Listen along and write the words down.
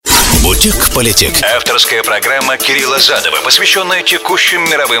Politic. Авторская программа Кирилла Задова, посвященная текущим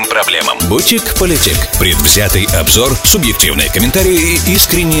мировым проблемам. Politic. Предвзятый обзор, субъективные комментарии и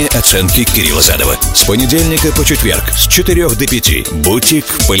искренние оценки Кирилла Задова. С понедельника по четверг с 4 до 5.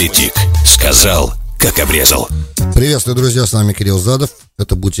 Politic. Сказал, как обрезал. Приветствую, друзья, с вами Кирилл Задов.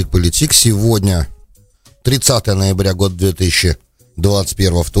 Это Politic. Сегодня 30 ноября, год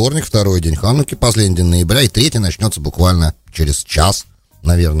 2021, вторник, второй день Хануки, последний день ноября, и третий начнется буквально через час,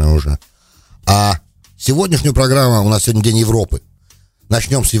 наверное, уже. А сегодняшнюю программу, у нас сегодня День Европы.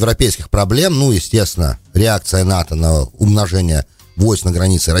 Начнем с европейских проблем. Ну, естественно, реакция НАТО на умножение войск на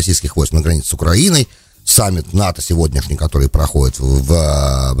границе, российских войск на границе с Украиной. Саммит НАТО сегодняшний, который проходит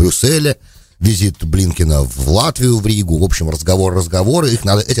в Брюсселе. Визит Блинкена в Латвию, в Ригу. В общем, разговоры.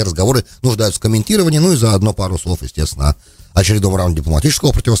 Эти разговоры нуждаются в комментировании. Ну и заодно пару слов, естественно, о очередном раунде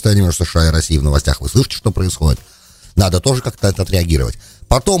дипломатического противостояния между США и Россией. В новостях вы слышите, что происходит. Надо тоже как-то это отреагировать.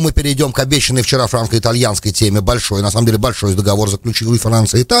 Потом мы перейдем к обещанной вчера франко-итальянской теме. Большой договор заключили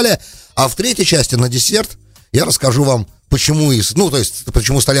Франция и Италия. А в третьей части, на десерт, я расскажу вам, почему с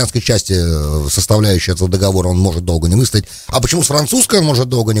итальянской части составляющей этого договора он может долго не выстоять, а почему с французской он может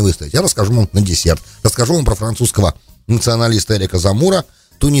долго не выстоять, я расскажу вам на десерт. Расскажу вам про французского националиста Эрика Замура,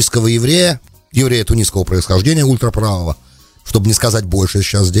 тунисского еврея тунисского происхождения, ультраправого, чтобы не сказать больше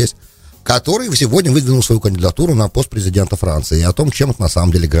сейчас здесь, который сегодня выдвинул свою кандидатуру на пост президента Франции, и о том, чем это на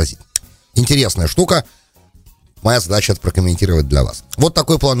самом деле грозит. Интересная штука. Моя задача это прокомментировать для вас. Вот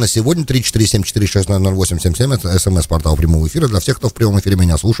такой план на сегодня. 34746000877. Это СМС-портал прямого эфира. Для всех, кто в прямом эфире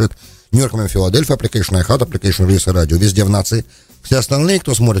меня слушает. Нью-Йорк, Филадельфия, Application iHeart, Application Рейса Радио. Везде в нации. Все остальные,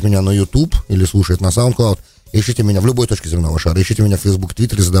 кто смотрит меня на YouTube или слушает на SoundCloud, ищите меня в любой точке земного шара. Ищите меня в Facebook,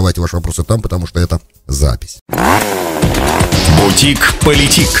 Твиттере, задавайте ваши вопросы там, потому что это запись.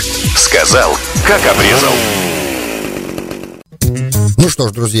 Politic. Сказал, как обрезал. Ну что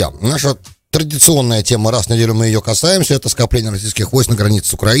ж, друзья, наша традиционная тема, раз в неделю мы ее касаемся, это скопление российских войск на границе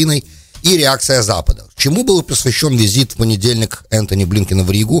с Украиной и реакция Запада. Чему был посвящен визит в понедельник Энтони Блинкена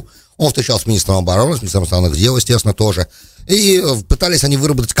в Ригу. Он встречался с министром обороны, с министром иностранных дел, естественно, тоже. И пытались они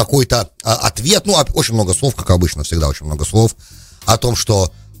выработать какой-то ответ, очень много слов, как обычно, всегда очень много слов, о том,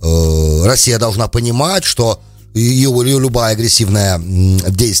 что Россия должна понимать, что ее любое агрессивное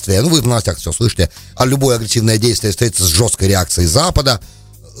действие, вы в новостях все слышите, а любое агрессивное действие встретится с жесткой реакцией Запада.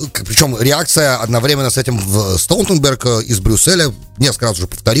 Причем реакция одновременно с этим Столтенберг из Брюсселя несколько раз уже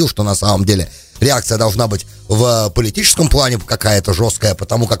повторил, что на самом деле реакция должна быть в политическом плане какая-то жесткая,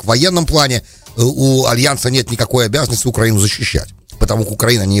 потому как в военном плане у Альянса нет никакой обязанности Украину защищать, потому как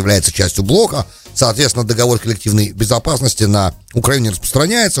Украина не является частью блока, соответственно, договор коллективной безопасности на Украину не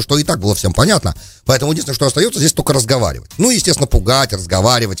распространяется, что и так было всем понятно, поэтому единственное, что остается, здесь только разговаривать. Естественно, пугать,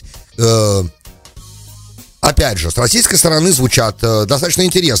 разговаривать. Опять же, с российской стороны звучат достаточно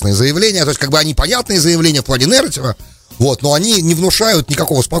интересные заявления, то есть они понятные заявления в плане нарратива, но они не внушают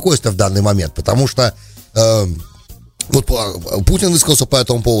никакого спокойствия в данный момент, потому что Путин высказался по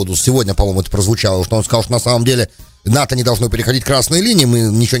этому поводу, сегодня, по-моему, это прозвучало, что он сказал, что на самом деле НАТО не должно переходить красные линии, мы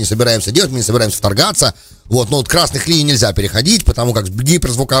ничего не собираемся делать, мы не собираемся вторгаться, но красных линий нельзя переходить, потому как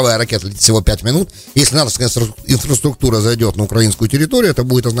гиперзвуковая ракета летит всего 5 минут, если натовская инфраструктура зайдет на украинскую территорию, это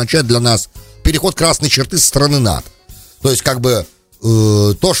будет означать для нас переход красной черты со стороны НАТО. То есть,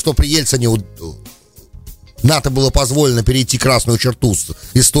 то, что при Ельцине НАТО было позволено перейти красную черту с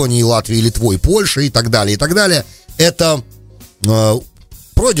Эстонией, Латвией, Литвой, Польшей и так далее, это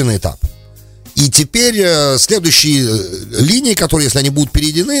пройденный этап. И теперь следующие линии, которые, если они будут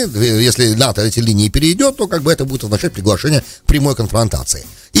перейдены, если НАТО эти линии перейдет, то это будет означать приглашение к прямой конфронтации.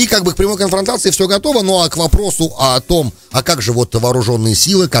 И к прямой конфронтации все готово, к вопросу о том, как же вооруженные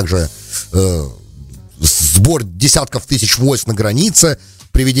силы, как же сбор десятков тысяч войск на границе,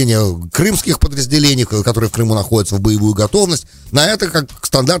 приведение крымских подразделений, которые в Крыму находятся, в боевую готовность. На это, как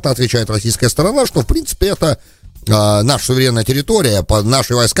стандартно отвечает российская сторона, что в принципе это наша суверенная территория,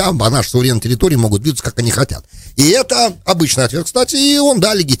 наши войска по нашей суверенной территории могут двигаться, как они хотят. И это обычный ответ, кстати, и он,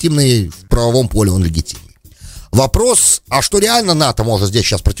 легитимный, в правовом поле он легитимный. Вопрос, а что реально НАТО может здесь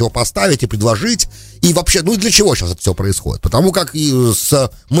сейчас противопоставить и предложить, и вообще, для чего сейчас это все происходит? Потому как и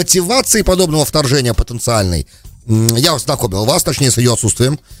с мотивацией подобного вторжения потенциальной я знакомил вас, точнее, с ее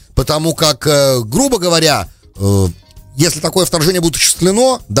отсутствием, потому как, грубо говоря, если такое вторжение будет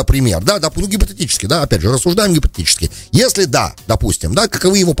осуществлено, например, гипотетически, опять же, рассуждаем гипотетически, если допустим,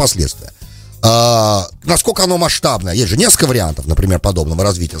 каковы его последствия, насколько оно масштабное, есть же несколько вариантов, например, подобного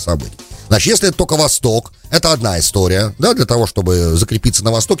развития событий. Значит, если это только Восток, это одна история, для того, чтобы закрепиться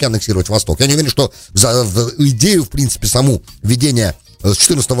на Востоке, аннексировать Восток. Я не уверен, что в идею, в принципе, саму введения с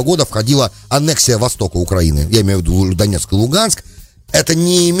 2014 года входила аннексия Востока Украины, я имею в виду Донецк и Луганск, это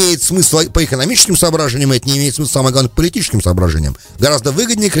не имеет смысла по экономическим соображениям, это не имеет смысла, самое главное, по политическим соображениям. Гораздо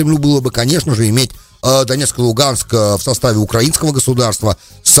выгоднее Кремлю было бы, конечно же, иметь Донецк и Луганск в составе украинского государства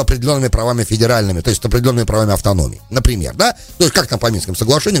с определенными правами федеральными, то есть с определенными правами автономии, например, да? То есть как там по Минским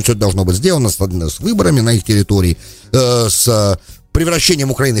соглашениям, все это должно быть сделано с выборами на их территории, с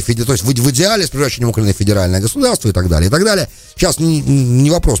превращением Украины, то есть в идеале с превращением Украины в федеральное государство и так далее, и так далее. Сейчас не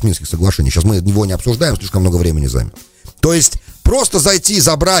вопрос Минских соглашений, сейчас мы его не обсуждаем, слишком много времени займет. То есть просто зайти,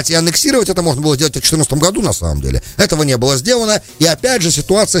 забрать и аннексировать, это можно было сделать в 2014 году, на самом деле. Этого не было сделано, и опять же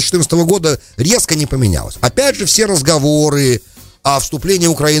ситуация с 2014 года резко не поменялась. Опять же все разговоры о вступлении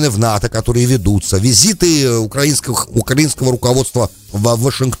Украины в НАТО, которые ведутся, визиты украинского руководства в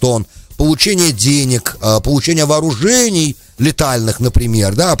Вашингтон, получение денег, получение вооружений летальных,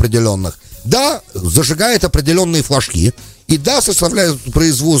 например, да, определенных, да, зажигает определенные флажки, и да, составляет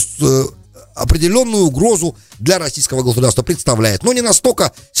производство определенную угрозу для российского государства представляет. Но не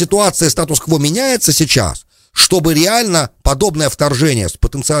настолько ситуация статус-кво меняется сейчас, чтобы реально подобное вторжение с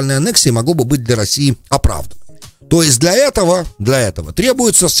потенциальной аннексией могло бы быть для России оправданным. То есть для этого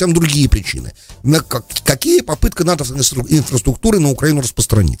требуются совсем другие причины. Какие попытки натовской инфраструктуры на Украину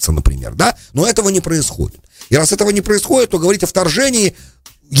распространиться, например, да? Но этого не происходит. И раз этого не происходит, то говорить о вторжении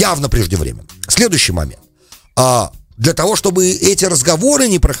явно преждевременно. Следующий момент. Для того, чтобы эти разговоры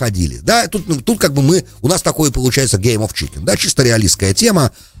не проходили, да, тут как бы у нас такое получается game of chicken, да, чисто реалистская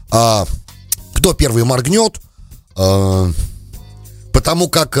тема, кто первый моргнет, потому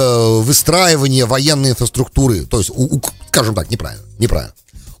как выстраивание военной инфраструктуры, то есть, скажем так, неправильно.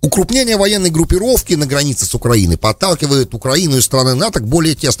 Укрупнение военной группировки на границе с Украиной подталкивает Украину и страны НАТО к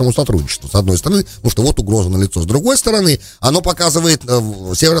более тесному сотрудничеству. С одной стороны, потому что вот угроза налицо. С другой стороны, оно показывает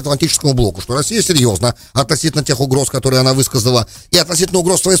Североатлантическому блоку, что Россия серьезна относительно тех угроз, которые она высказала, и относительно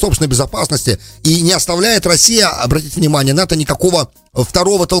угроз своей собственной безопасности, и не оставляет Россия, обратите внимание, НАТО никакого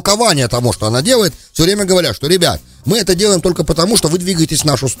второго толкования тому, что она делает, все время говоря, что, ребят, мы это делаем только потому, что вы двигаетесь в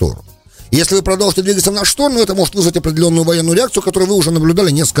нашу сторону. Если вы продолжите двигаться в нашу сторону, это может вызвать определенную военную реакцию, которую вы уже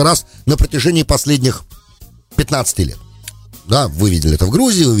наблюдали несколько раз на протяжении последних 15 лет. Да, вы видели это в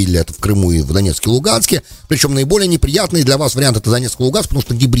Грузии, вы видели это в Крыму и в Донецке и Луганске. Причем наиболее неприятный для вас вариант это Донецк и Луганск, потому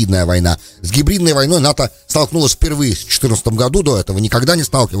что гибридная война. С гибридной войной НАТО столкнулось впервые в 2014 году, до этого никогда не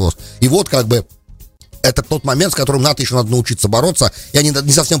сталкивалось. И вот как бы это тот момент, с которым НАТО еще надо научиться бороться, и они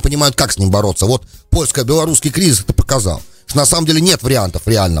не совсем понимают, как с ним бороться. Вот польско-белорусский кризис это показал. Что на самом деле нет вариантов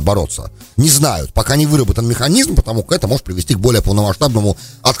реально бороться. Не знают, пока не выработан механизм, потому что это может привести к более полномасштабному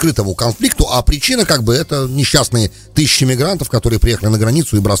открытому конфликту, а причина как бы это несчастные тысячи мигрантов, которые приехали на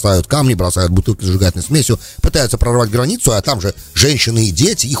границу и бросают камни, бросают бутылки с зажигательной смесью, пытаются прорвать границу, а там же женщины и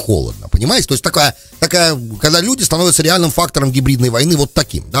дети, и холодно, понимаете? То есть такая, когда люди становятся реальным фактором гибридной войны, вот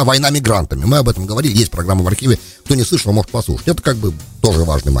таким, да, война мигрантами. Мы об этом говорили, есть программа в архиве, кто не слышал, может послушать. Это как бы тоже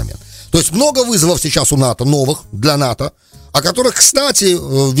важный момент. То есть много вызовов сейчас у НАТО, новых для НАТО, о которых, кстати,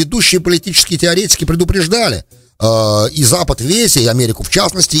 ведущие политические теоретики предупреждали. И Запад весь, и Америку в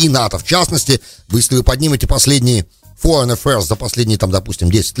частности, и НАТО в частности. Если вы поднимете последние Foreign Affairs за последние, там,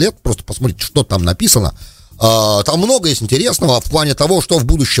 допустим, 10 лет, просто посмотрите, что там написано. Там много есть интересного в плане того, что в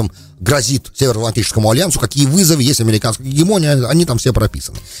будущем грозит Североатлантическому альянсу, какие вызовы есть американской гегемонии, они там все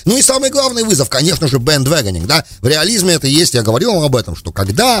прописаны. Ну и самый главный вызов, конечно же, bandwagoning, да. В реализме это есть, я говорил вам об этом, что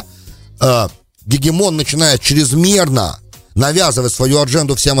когда гегемон начинает чрезмерно навязывать свою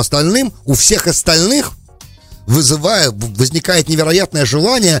адженду всем остальным, у всех остальных возникает невероятное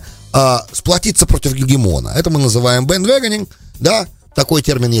желание сплотиться против гегемона. Это мы называем bandwagoning, да, такой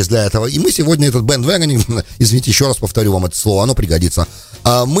термин есть для этого. И мы сегодня этот bandwagoning, извините, еще раз повторю вам это слово, оно пригодится,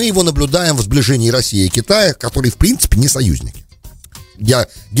 мы его наблюдаем в сближении России и Китая, которые в принципе не союзники.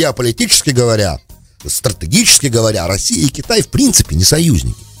 Геополитически говоря, стратегически говоря, Россия и Китай в принципе не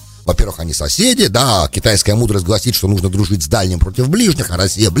союзники. Во-первых, они соседи, да, китайская мудрость гласит, что нужно дружить с дальним против ближних, а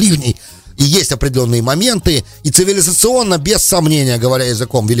Россия ближний. И есть определенные моменты, и цивилизационно, без сомнения, говоря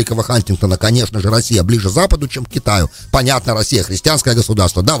языком великого Хантингтона, конечно же, Россия ближе к Западу, чем к Китаю. Понятно, Россия христианское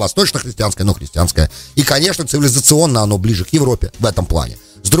государство, да, восточно-христианское, но христианское. И, конечно, цивилизационно оно ближе к Европе в этом плане.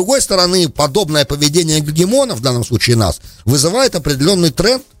 С другой стороны, подобное поведение гегемонов, в данном случае нас, вызывает определенный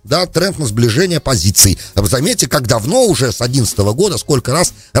тренд, да, тренд на сближение позиций. Заметьте, как давно уже, с 2011 года, сколько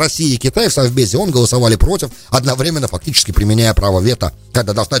раз Россия и Китай в Совбезе ООН голосовали против, одновременно фактически применяя право вето,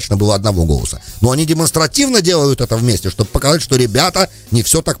 когда достаточно было одного голоса. Но они демонстративно делают это вместе, чтобы показать, что, ребята, не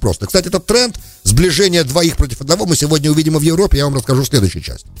все так просто. Кстати, этот тренд сближения двоих против одного мы сегодня увидим и в Европе, я вам расскажу в следующей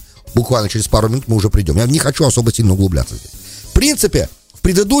части. Буквально через пару минут мы уже придем. Я не хочу особо сильно углубляться здесь. В принципе,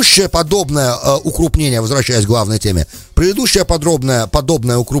 предыдущее подобное укрупнение, возвращаясь к главной теме, предыдущее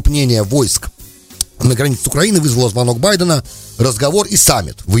подобное укрупнение войск на границе с Украиной вызвало звонок Байдена, разговор и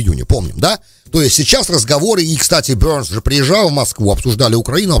саммит в июне, помним, да? То есть сейчас разговоры, и, кстати, Бернс же приезжал в Москву, обсуждали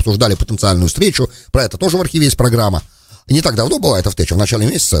Украину, обсуждали потенциальную встречу, про это тоже в архиве есть программа. И не так давно была эта встреча, в начале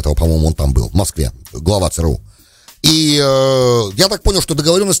месяца этого, по-моему, он там был, в Москве, глава ЦРУ. И я так понял, что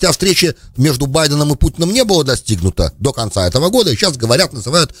договоренности о встрече между Байденом и Путиным не было достигнуто до конца этого года, и сейчас говорят,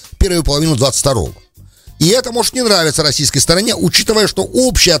 называют первую половину 22-го. И это может не нравиться российской стороне, учитывая, что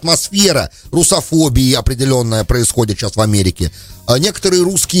общая атмосфера русофобии определенная происходит сейчас в Америке. Некоторые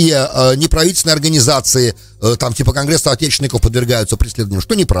русские неправительственные организации, там типа Конгресса отечественников, подвергаются преследованию,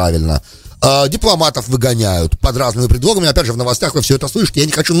 что неправильно. Дипломатов выгоняют под разными предлогами. Опять же, в новостях вы все это слышите. Я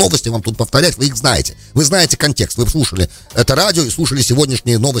не хочу новости вам тут повторять, вы их знаете. Вы знаете контекст, вы слушали это радио и слушали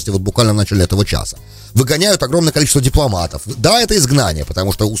сегодняшние новости вот буквально в начале этого часа. Выгоняют огромное количество дипломатов. Да, это изгнание,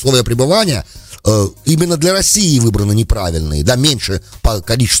 потому что условия пребывания именно для России выбраны неправильные, да, меньше по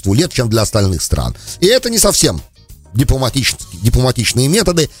количеству лет, чем для остальных стран. И это не совсем дипломатичные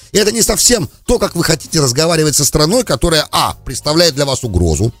методы, и это не совсем то, как вы хотите разговаривать со страной, которая, представляет для вас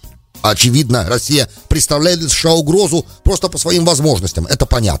угрозу. Очевидно, Россия представляет для США угрозу просто по своим возможностям, это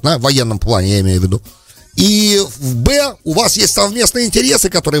понятно, в военном плане я имею в виду. И у вас есть совместные интересы,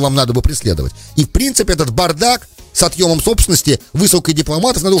 которые вам надо бы преследовать. И, в принципе, этот бардак с отъемом собственности высылкой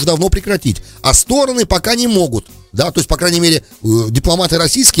дипломатов надо уже давно прекратить. А стороны пока не могут. Да, то есть, по крайней мере, дипломаты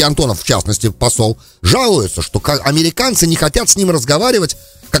российские, Антонов, в частности, посол, жалуются, что американцы не хотят с ним разговаривать,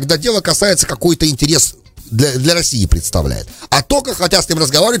 когда дело касается какой-то интерес для России представляет. А только хотят с ним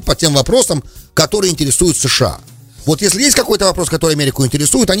разговаривать по тем вопросам, которые интересуют США. Вот если есть какой-то вопрос, который Америку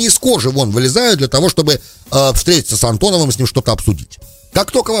интересует, они из кожи вон вылезают для того, чтобы встретиться с Антоновым и с ним что-то обсудить. Как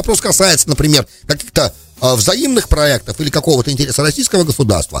только вопрос касается, например, каких-то взаимных проектов или какого-то интереса российского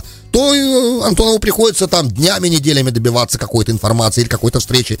государства, то Антонову приходится там днями, неделями добиваться какой-то информации или какой-то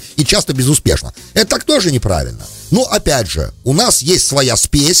встречи, и часто безуспешно. Это так тоже неправильно. Но, опять же, у нас есть своя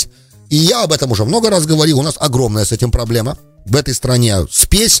спесь, и я об этом уже много раз говорил, у нас огромная с этим проблема. В этой стране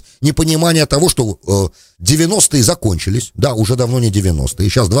спесь, непонимание того, что 90-е закончились, да, уже давно не 90-е,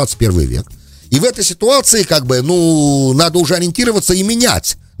 сейчас 21 век. И в этой ситуации, надо уже ориентироваться и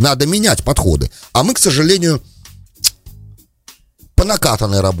менять, надо менять подходы. А мы, к сожалению, по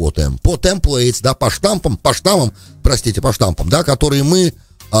накатанной работаем, по templates, да, по штампам, да, которые мы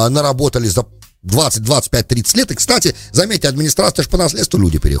наработали за 20, 25, 30 лет. И, кстати, заметьте, администрация же по наследству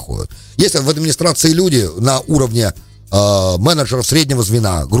люди переходят. Если в администрации люди на уровне менеджеров среднего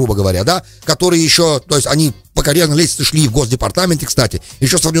звена, грубо говоря, да, которые еще, то есть они по карьерной лестнице шли в Госдепартаменте, кстати,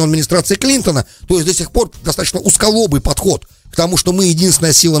 еще со времен администрации Клинтона, то есть до сих пор достаточно узколобый подход к тому, что мы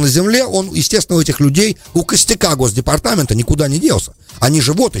единственная сила на земле, он, естественно, у этих людей, у костяка Госдепартамента никуда не делся. Они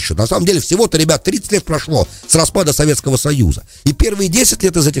живут еще. На самом деле, всего-то, ребят, 30 лет прошло с распада Советского Союза. И первые 10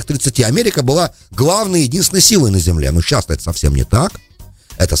 лет из этих 30 Америка была главной, единственной силой на земле. Но сейчас это совсем не так.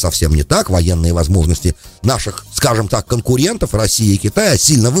 Это совсем не так. Военные возможности наших, скажем так, конкурентов России и Китая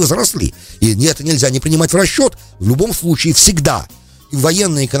сильно возросли. И это нельзя не принимать в расчет. В любом случае, всегда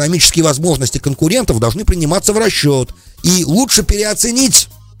военные экономические возможности конкурентов должны приниматься в расчет. И лучше переоценить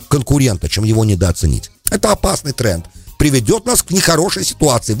конкурента, чем его недооценить. Это опасный тренд. Приведет нас к нехорошей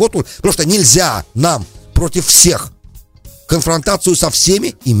ситуации. Вот просто нельзя нам против всех. Конфронтацию со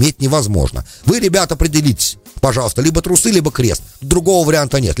всеми иметь невозможно. Вы, ребята, определитесь, пожалуйста, либо трусы, либо крест. Другого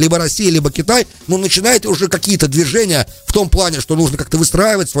варианта нет. Либо Россия, либо Китай. Но начинайте уже какие-то движения в том плане, что нужно как-то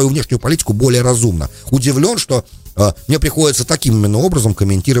выстраивать свою внешнюю политику более разумно. Удивлен, что мне приходится таким именно образом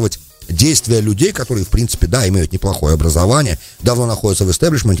комментировать действия людей, которые, в принципе, да, имеют неплохое образование, давно находятся в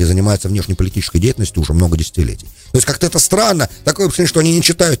истеблишменте и занимаются внешнеполитической деятельностью уже много десятилетий. То есть как-то это странно. Такое ощущение, что они не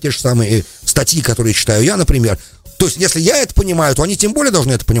читают те же самые статьи, которые читаю я, например. То есть, если я это понимаю, то они тем более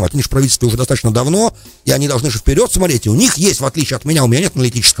должны это понимать. Они же в правительстве уже достаточно давно, и они должны же вперед смотреть. И у них есть, в отличие от меня, у меня нет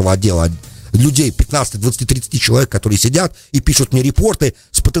аналитического отдела, людей 15, 20, 30 человек, которые сидят и пишут мне репорты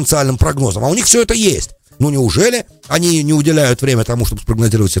с потенциальным прогнозом. А у них все это есть. Ну, неужели они не уделяют время тому, чтобы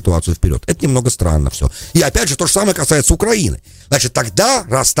спрогнозировать ситуацию вперед? Это немного странно все. И опять же, то же самое касается Украины. Значит, тогда,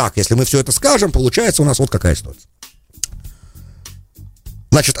 раз так, если мы все это скажем, получается у нас вот какая ситуация.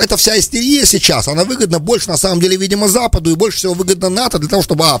 Значит, эта вся истерия сейчас, она выгодна больше, на самом деле, видимо, Западу и больше всего выгодна НАТО для того,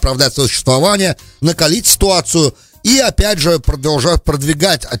 чтобы оправдать свое существование, накалить ситуацию и, опять же, продолжать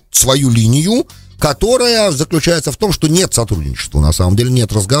продвигать свою линию, которая заключается в том, что нет сотрудничества, на самом деле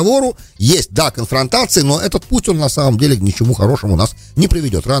нет разговору, есть, да, конфронтации, но этот путь, он на самом деле к ничему хорошему нас не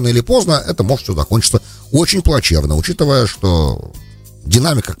приведет. Рано или поздно это может все закончиться очень плачевно, учитывая, что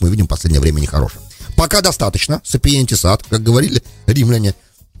динамика, как мы видим, в последнее время нехорошая. Пока достаточно, сапиенти сад, как говорили римляне,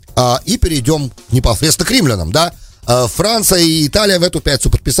 и перейдем непосредственно к римлянам, да. Франция и Италия в эту пятницу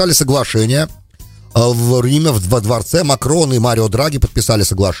подписали соглашение в Риме, во дворце, Макрон и Марио Драги подписали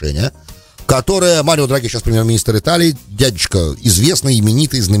соглашение, которое... Марио Драги сейчас премьер-министр Италии, дядечка известный,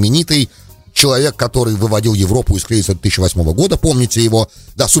 именитый, знаменитый, человек, который выводил Европу из кризиса 2008 года, помните его,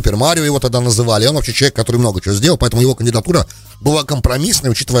 да, Супер Марио его тогда называли, он вообще человек, который много чего сделал, поэтому его кандидатура была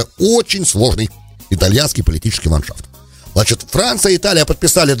компромиссной, учитывая очень сложный итальянский политический ландшафт. Значит, Франция и Италия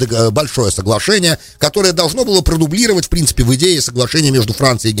подписали большое соглашение, которое должно было продублировать, в принципе, в идее соглашение между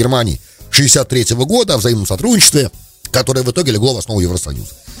Францией и Германией 1963 года о взаимном сотрудничестве, которое в итоге легло в основу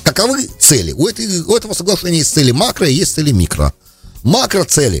Евросоюза. Каковы цели? У этого соглашения есть цели макро и есть цели микро.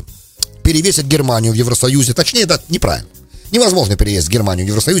 Макро-цели — перевесить Германию в Евросоюзе, точнее, да, неправильно. Невозможно перевесить Германию в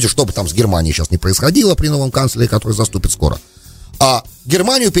Евросоюзе, что бы там с Германией сейчас не происходило при новом канцлере, который заступит скоро. А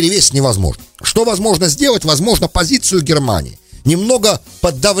Германию перевесить невозможно. Что возможно сделать? Возможно, позицию Германии немного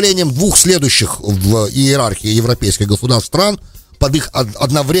под давлением двух следующих в иерархии европейских государств стран, под их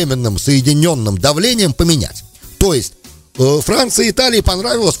одновременным соединенным давлением поменять. То есть Франции и Италии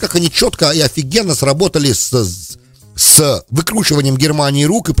понравилось, как они четко и офигенно сработали с выкручиванием Германии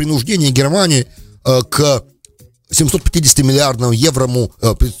рук и принуждением Германии к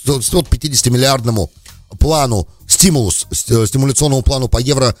 750-миллиардному плану, стимуляционному плану по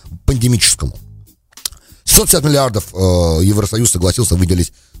евро-пандемическому. 750 миллиардов Евросоюз согласился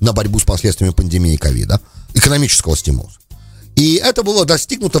выделить на борьбу с последствиями пандемии ковида, экономического стимула. И это было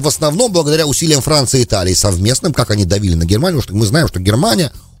достигнуто в основном благодаря усилиям Франции и Италии совместным, как они давили на Германию, потому что мы знаем, что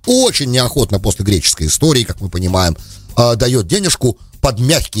Германия очень неохотно после греческой истории, как мы понимаем, дает денежку под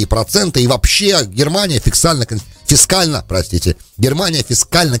мягкие проценты, и вообще Германия Германия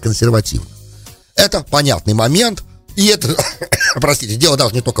фискально консервативна. Это понятный момент, и это, простите, дело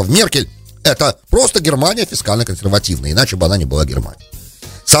даже не только в Меркель, это просто Германия фискально консервативна, иначе бы она не была Германией.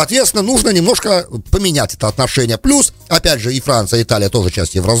 Соответственно, нужно немножко поменять это отношение. Плюс, опять же, и Франция, и Италия тоже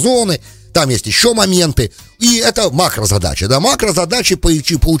часть еврозоны, там есть еще моменты, и это макрозадача, да, макрозадача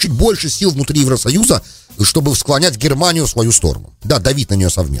получить больше сил внутри Евросоюза, чтобы склонять Германию в свою сторону, да, давить на нее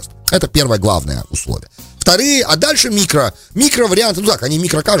совместно. Это первое главное условие. Вторые, а дальше микро-варианты, ну так, они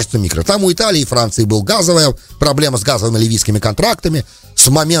микро кажутся микро. Там у Италии и Франции была газовая проблема с газовыми ливийскими контрактами, с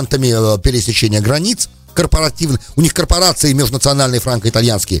моментами пересечения границ корпоративных. У них корпорации межнациональные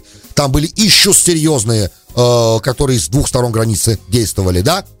франко-итальянские, там были еще серьезные, которые с двух сторон границы действовали,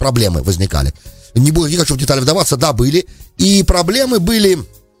 да, проблемы возникали. Не хочу в детали вдаваться, да, были. И проблемы были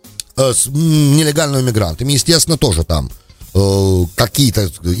с нелегальными мигрантами, естественно, тоже там.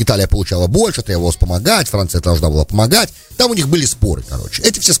 Какие-то Италия получала больше, требовалось помогать, Франция должна была помогать. Там у них были споры, короче.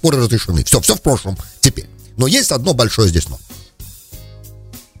 Эти все споры разрешены. Все в прошлом теперь. Но есть одно большое здесь но.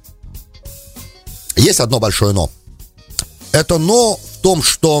 Есть одно большое но. Это но в том,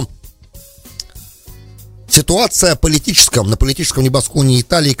 что ситуация на политическом небосклоне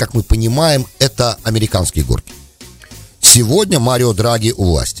Италии, как мы понимаем, это американские горки. Сегодня Марио Драги у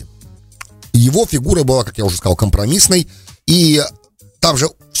власти. Его фигура была, как я уже сказал, компромиссной. И там же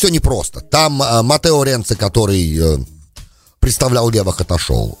все непросто. Там Матео Ренци, который представлял левых,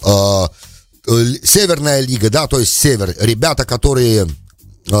 отошел. Северная лига, да, то есть север. Ребята, которые...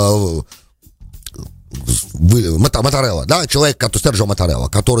 Матарелла, да, человек, Серджио Матарелла,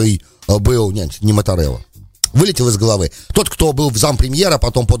 который был... Нет, не Матарелла. Вылетел из головы. Тот, кто был зампремьера,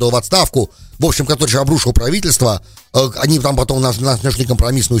 потом подал в отставку, в общем, который же обрушил правительство. Они там потом нашли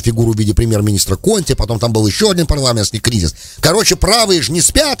компромиссную фигуру в виде премьер-министра Конте, потом там был еще один парламентский кризис. Короче, правые же не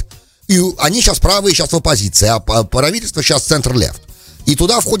спят, и они сейчас правые, сейчас в оппозиции, а правительство сейчас центр-лефт. И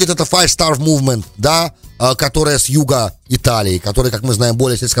туда входит это Five Star Movement, да, которая с юга Италии, которая, как мы знаем,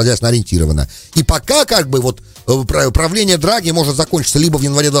 более сельскохозяйственно ориентирована. И пока как бы вот правление Драги может закончиться либо в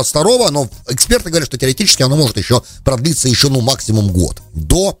январе 22-го, но эксперты говорят, что теоретически оно может еще продлиться еще, ну, максимум год.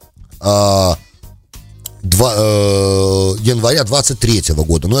 До января 23-го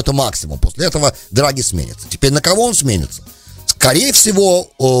года. Но это максимум. После этого Драги сменится. Теперь на кого он сменится? Скорее всего,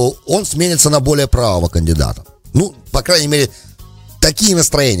 он сменится на более правого кандидата. Ну, по крайней мере, такие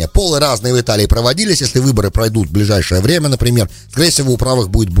настроения. Полы разные в Италии проводились. Если выборы пройдут в ближайшее время, например, скорее всего, у правых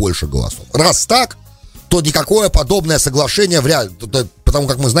будет больше голосов. Раз так, то никакое подобное соглашение вряд ли, потому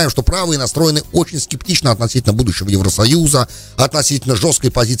как мы знаем, что правые настроены очень скептично относительно будущего Евросоюза, относительно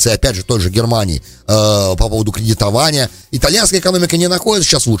жесткой позиции, опять же, той же Германии по поводу кредитования. Итальянская экономика не находится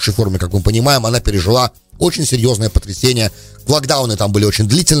сейчас в лучшей форме, как мы понимаем, она пережила очень серьезное потрясение. Локдауны там были очень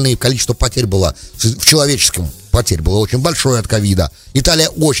длительные, количество потерь было, в человеческом потерь было очень большое от ковида. Италия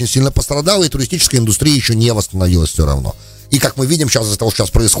очень сильно пострадала, и туристическая индустрия еще не восстановилась все равно. И как мы видим сейчас из-за того, что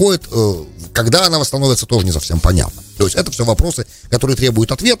сейчас происходит, когда она восстановится, тоже не совсем понятно. То есть это все вопросы, которые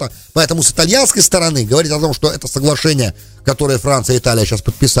требуют ответа. Поэтому с итальянской стороны говорить о том, что это соглашение, которое Франция и Италия сейчас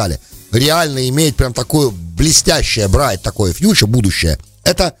подписали, реально иметь прям такое блестящее, брать такое фьючер, будущее,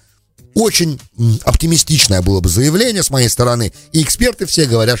 это очень оптимистичное было бы заявление с моей стороны. И эксперты все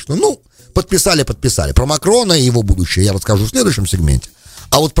говорят, что, подписали. Про Макрона и его будущее я расскажу в следующем сегменте.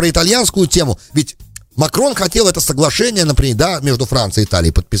 А вот про итальянскую тему, ведь Макрон хотел это соглашение, например, между Францией и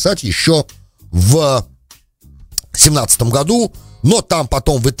Италией подписать еще в 2017 году, но там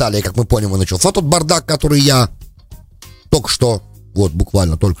потом в Италии, как мы поняли, начался тот бардак, который я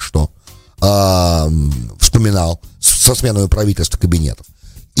буквально только что вспоминал, со сменой правительства кабинетов.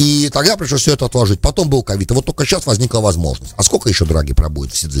 И тогда пришлось все это отложить. Потом был ковид, и вот только сейчас возникла возможность. А сколько еще Драги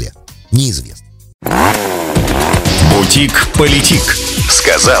пробудет в седле? Неизвестно. Бутик-политик.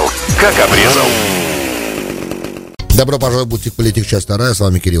 Сказал, как обрезал. Добро пожаловать в Бутик-политик, часть 2. С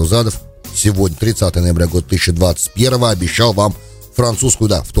вами Кирилл Задов. Сегодня, 30 ноября года 2021, обещал вам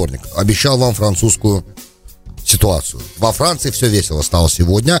вторник. Обещал вам французскую ситуацию. Во Франции все весело стало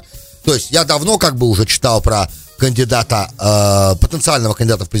сегодня. То есть я давно уже читал про потенциального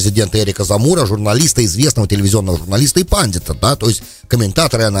кандидата в президенты Эрика Замура, журналиста, известного телевизионного журналиста и пандита, то есть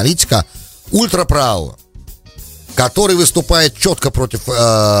комментатора и аналитика ультраправого, который выступает четко против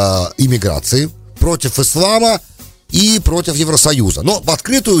иммиграции, против ислама и против Евросоюза. Но в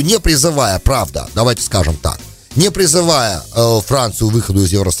открытую не призывая, правда, давайте скажем так, не призывая Францию к выходу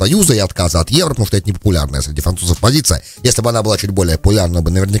из Евросоюза и отказа от евро, потому что это непопулярная среди французов позиция. Если бы она была чуть более популярна, он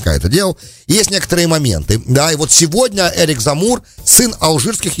бы наверняка это делал. И есть некоторые моменты. Да, и вот сегодня Эрик Замур, сын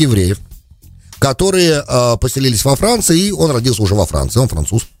алжирских евреев, которые поселились во Франции, и он родился уже во Франции. Он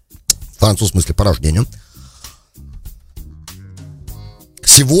француз. Француз в смысле по рождению.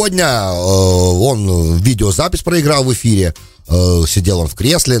 Сегодня он видеозапись проиграл в эфире. Сидел он в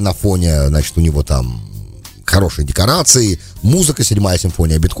кресле на фоне, значит, у него там хорошие декорации, музыка, 7-я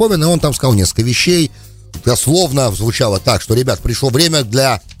симфония Бетховена, и он там сказал несколько вещей. Дословно звучало так, что, ребят, пришло время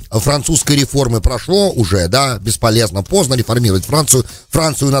для французской реформы, прошло уже, бесполезно, поздно реформировать Францию.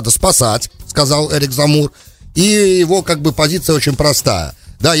 Францию надо спасать, сказал Эрик Замур. И его позиция очень простая.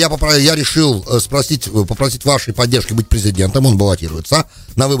 Да, я решил попросить вашей поддержки быть президентом, он баллотируется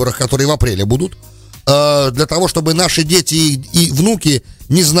на выборах, которые в апреле будут, для того, чтобы наши дети и внуки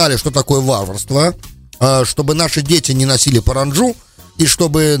не знали, что такое варварство, чтобы наши дети не носили паранджу и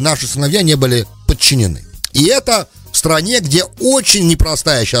чтобы наши сыновья не были подчинены. И это в стране, где очень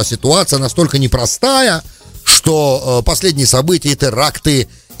непростая сейчас ситуация, настолько непростая, что последние события, теракты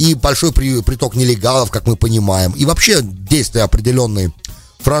и большой приток нелегалов, как мы понимаем, и вообще действия определенные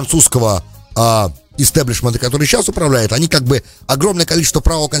французского истеблишмента, который сейчас управляет, они огромное количество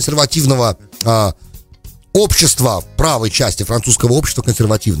правоконсервативного общества, правой части французского общества,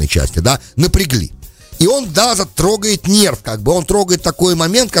 консервативной части, напрягли. И он, трогает нерв, он трогает такой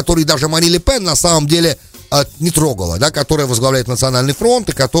момент, который даже Мари Ле Пен на самом деле не трогала, которая возглавляет Национальный фронт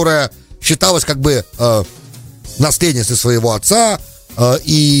и которая считалась наследницей своего отца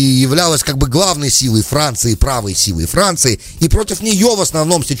и являлась главной силой Франции, правой силой Франции. И против нее в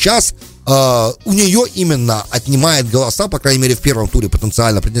основном сейчас у нее именно отнимает голоса, по крайней мере в первом туре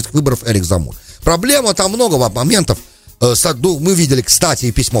потенциально президентских выборов, Эрик Замур. Проблема, там много моментов. Мы видели, кстати,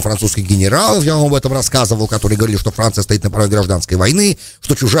 и письмо французских генералов, я вам об этом рассказывал, которые говорили, что Франция стоит на пороге гражданской войны,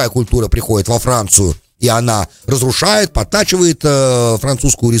 что чужая культура приходит во Францию, и она разрушает, подтачивает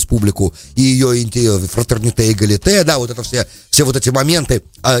французскую республику и ее фратерните и эгалите, все вот эти моменты,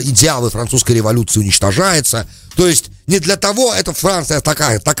 идеалы французской революции уничтожаются. То есть не для того эта Франция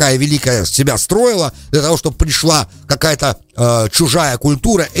такая великая себя строила, для того, чтобы пришла какая-то чужая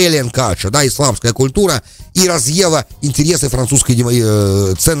культура, alien culture, исламская культура, и разъела интересы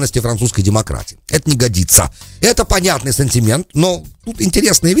ценности французской демократии. Это не годится. Это понятный сентимент, но тут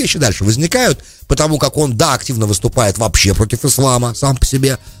интересные вещи дальше возникают, потому как он, активно выступает вообще против ислама, сам по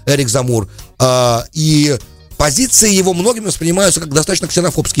себе, Эрик Замур, и позиции его многими воспринимаются как достаточно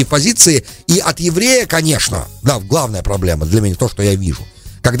ксенофобские позиции, и от еврея, конечно, главная проблема для меня, то, что я вижу,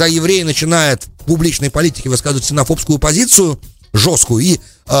 когда еврей начинает в публичной политике высказывать ксенофобскую позицию, жесткую, и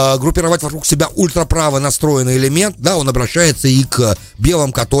группировать вокруг себя ультраправо настроенный элемент, он обращается и к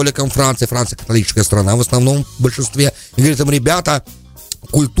белым католикам Франции. Франция католическая страна в основном в большинстве, и говорит им: ребята,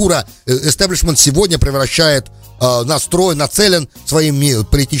 культура, эстеблишмент сегодня превращает нацелен своими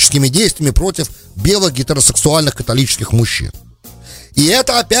политическими действиями против белых гетеросексуальных католических мужчин. И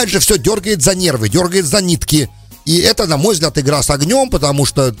это, опять же, все дергает за нервы, дергает за нитки. И это, на мой взгляд, игра с огнем, потому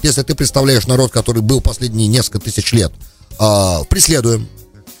что если ты представляешь народ, который был последние несколько тысяч лет преследуем,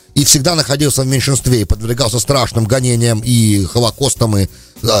 и всегда находился в меньшинстве, и подвергался страшным гонениям и холокостам, и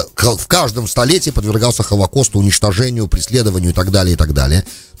в каждом столетии подвергался холокосту, уничтожению, преследованию и так далее,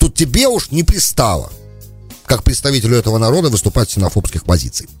 тут тебе уж не пристало, как представителю этого народа, выступать с ксенофобских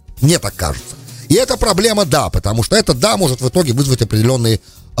позиций. Мне так кажется. И это проблема, да, потому что это, да, может в итоге вызвать определенные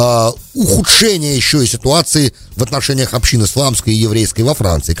ухудшения еще и ситуации в отношениях общин исламской и еврейской во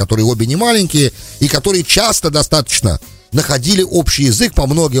Франции, которые обе не маленькие и которые часто достаточно находили общий язык по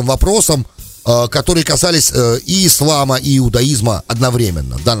многим вопросам, которые касались и ислама, и иудаизма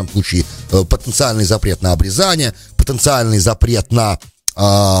одновременно. В данном случае потенциальный запрет на обрезание, потенциальный запрет на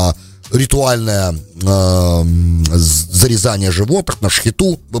ритуальное зарезание животных, на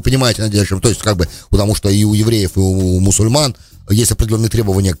шхиту, вы понимаете, надеюсь, то есть как бы, потому что и у евреев, и у мусульман есть определенные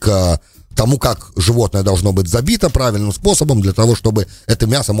требования к тому, как животное должно быть забито правильным способом для того, чтобы это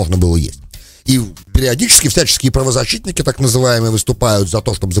мясо можно было есть. И периодически всяческие правозащитники, так называемые, выступают за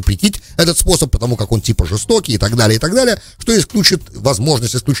то, чтобы запретить этот способ, потому как он типа жестокий и так далее, что исключит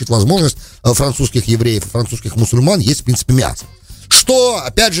возможность французских евреев, французских мусульман есть, в принципе, мясо. Что,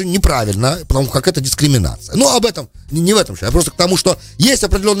 опять же, неправильно, потому как это дискриминация. Но об этом, не в этом же, а просто к тому, что есть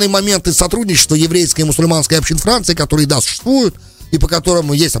определенные моменты сотрудничества еврейской и мусульманской общин Франции, которые, да, существуют, и по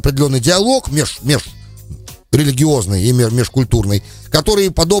которым есть определенный диалог межрелигиозный и межкультурный,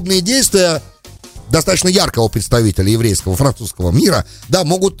 которые подобные действия достаточно яркого представителя еврейского французского мира, да,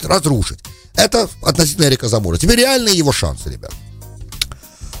 могут разрушить. Это относительно Эрика Замура. Теперь реальные его шансы, ребят.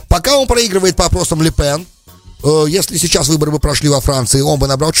 Пока он проигрывает по опросам Ле Пен, если сейчас выборы бы прошли во Франции, он бы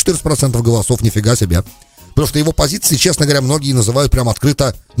набрал 14% голосов, нифига себе. Потому что его позиции, честно говоря, многие называют прям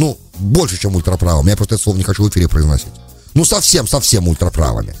открыто, больше, чем ультраправым. Я просто это слово не хочу в эфире произносить. Совсем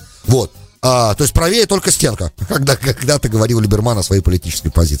ультраправыми. Вот. То есть правее только стенка. Когда-то говорил Либерман о своей политической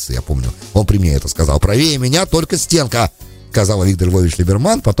позиции, я помню. Он при мне это сказал. Правее меня только стенка, сказал Виктор Львович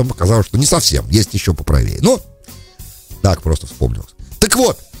Либерман. Потом показалось, что не совсем. Есть еще поправее. Так просто вспомнилось. Так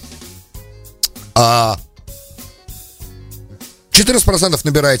вот. 14%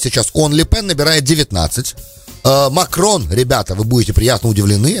 набирает сейчас он, Ле Пен набирает 19%. Макрон, ребята, вы будете приятно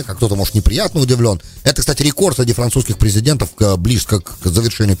удивлены, как кто-то, может, неприятно удивлен. Это, кстати, рекорд среди французских президентов близко к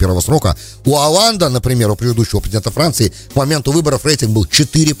завершению первого срока. У Олланда, например, у предыдущего президента Франции, к моменту выборов рейтинг был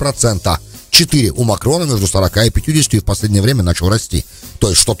 4%. 4%. У Макрона между 40 и 50 и в последнее время начал расти. То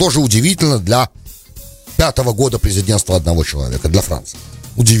есть, что тоже удивительно для 5-го года президентства одного человека, для Франции.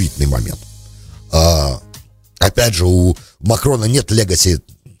 Удивительный момент. Опять же, у Макрона нет легаси,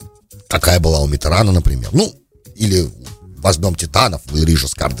 какая была у Миттерана, например. Или возьмем Титанов, Рижа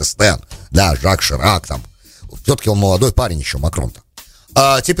Скардестен, да, Жак Ширак, там. Все-таки он молодой парень еще, Макрон-то.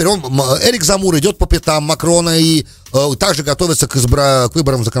 Теперь Эрик Замур идет по пятам Макрона и также готовится к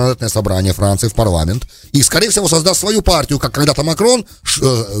выборам в законодательное собрание Франции, в парламент. И, скорее всего, создаст свою партию, как когда-то Макрон,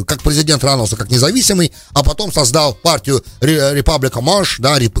 как президент ранился как независимый, а потом создал партию Република Марш,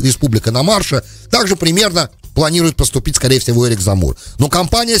 да, Республика на марше. Также примерно планирует поступить, скорее всего, Эрик Замур. Но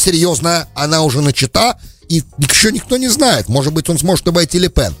кампания серьезная, она уже начата, и еще никто не знает. Может быть, он сможет обойти Ле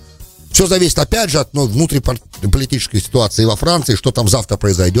Пен. Все зависит, опять же, от внутриполитической ситуации во Франции, что там завтра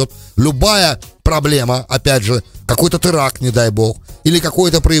произойдет. Любая проблема, опять же, какой-то теракт, не дай бог, или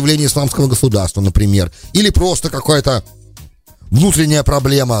какое-то проявление исламского государства, например, или просто какая-то внутренняя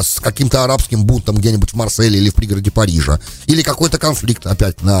проблема с каким-то арабским бунтом где-нибудь в Марселе или в пригороде Парижа, или какой-то конфликт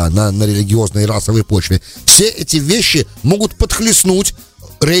опять на религиозной и расовой почве. Все эти вещи могут подхлестнуть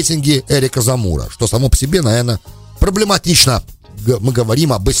рейтинги Эрика Замура, что само по себе, наверное, проблематично. Мы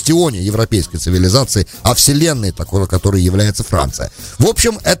говорим о бастионе европейской цивилизации, о вселенной, такой, которой является Франция. В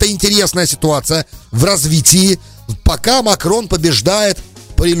общем, это интересная ситуация в развитии. Пока Макрон побеждает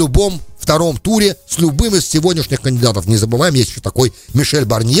при любом втором туре с любым из сегодняшних кандидатов. Не забываем, есть еще такой Мишель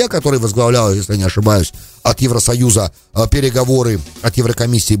Барнье, который возглавлял, если я не ошибаюсь, от Евросоюза переговоры, от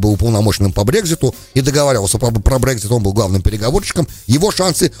Еврокомиссии был уполномоченным по Брекситу и договаривался про Брексит, он был главным переговорщиком. Его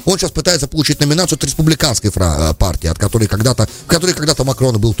шансы, он сейчас пытается получить номинацию от республиканской партии, от которой когда-то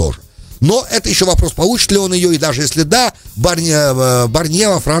Макрон был тоже. Но это еще вопрос, получит ли он ее, и даже если да, Барнье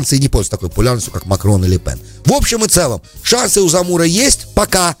во Франции не пользуется такой популярностью, как Макрон и Ле Пен. В общем и целом, шансы у Замура есть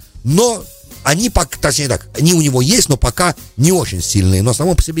пока, но они у него есть, но пока не очень сильные. Но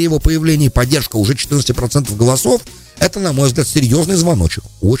само по себе его появление и поддержка уже 14% голосов, это, на мой взгляд, серьезный звоночек.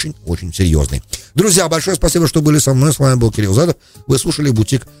 Очень-очень серьезный. Друзья, большое спасибо, что были со мной. С вами был Кирилл Задов. Вы слушали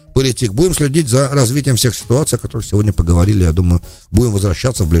 «Бутик Политик». Будем следить за развитием всех ситуаций, о которых сегодня поговорили. Я думаю, будем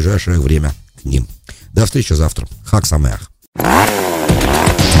возвращаться в ближайшее время к ним. До встречи завтра. Хаг Самеах.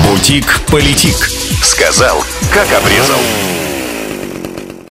 «Бутик Политик». Сказал, как обрезал.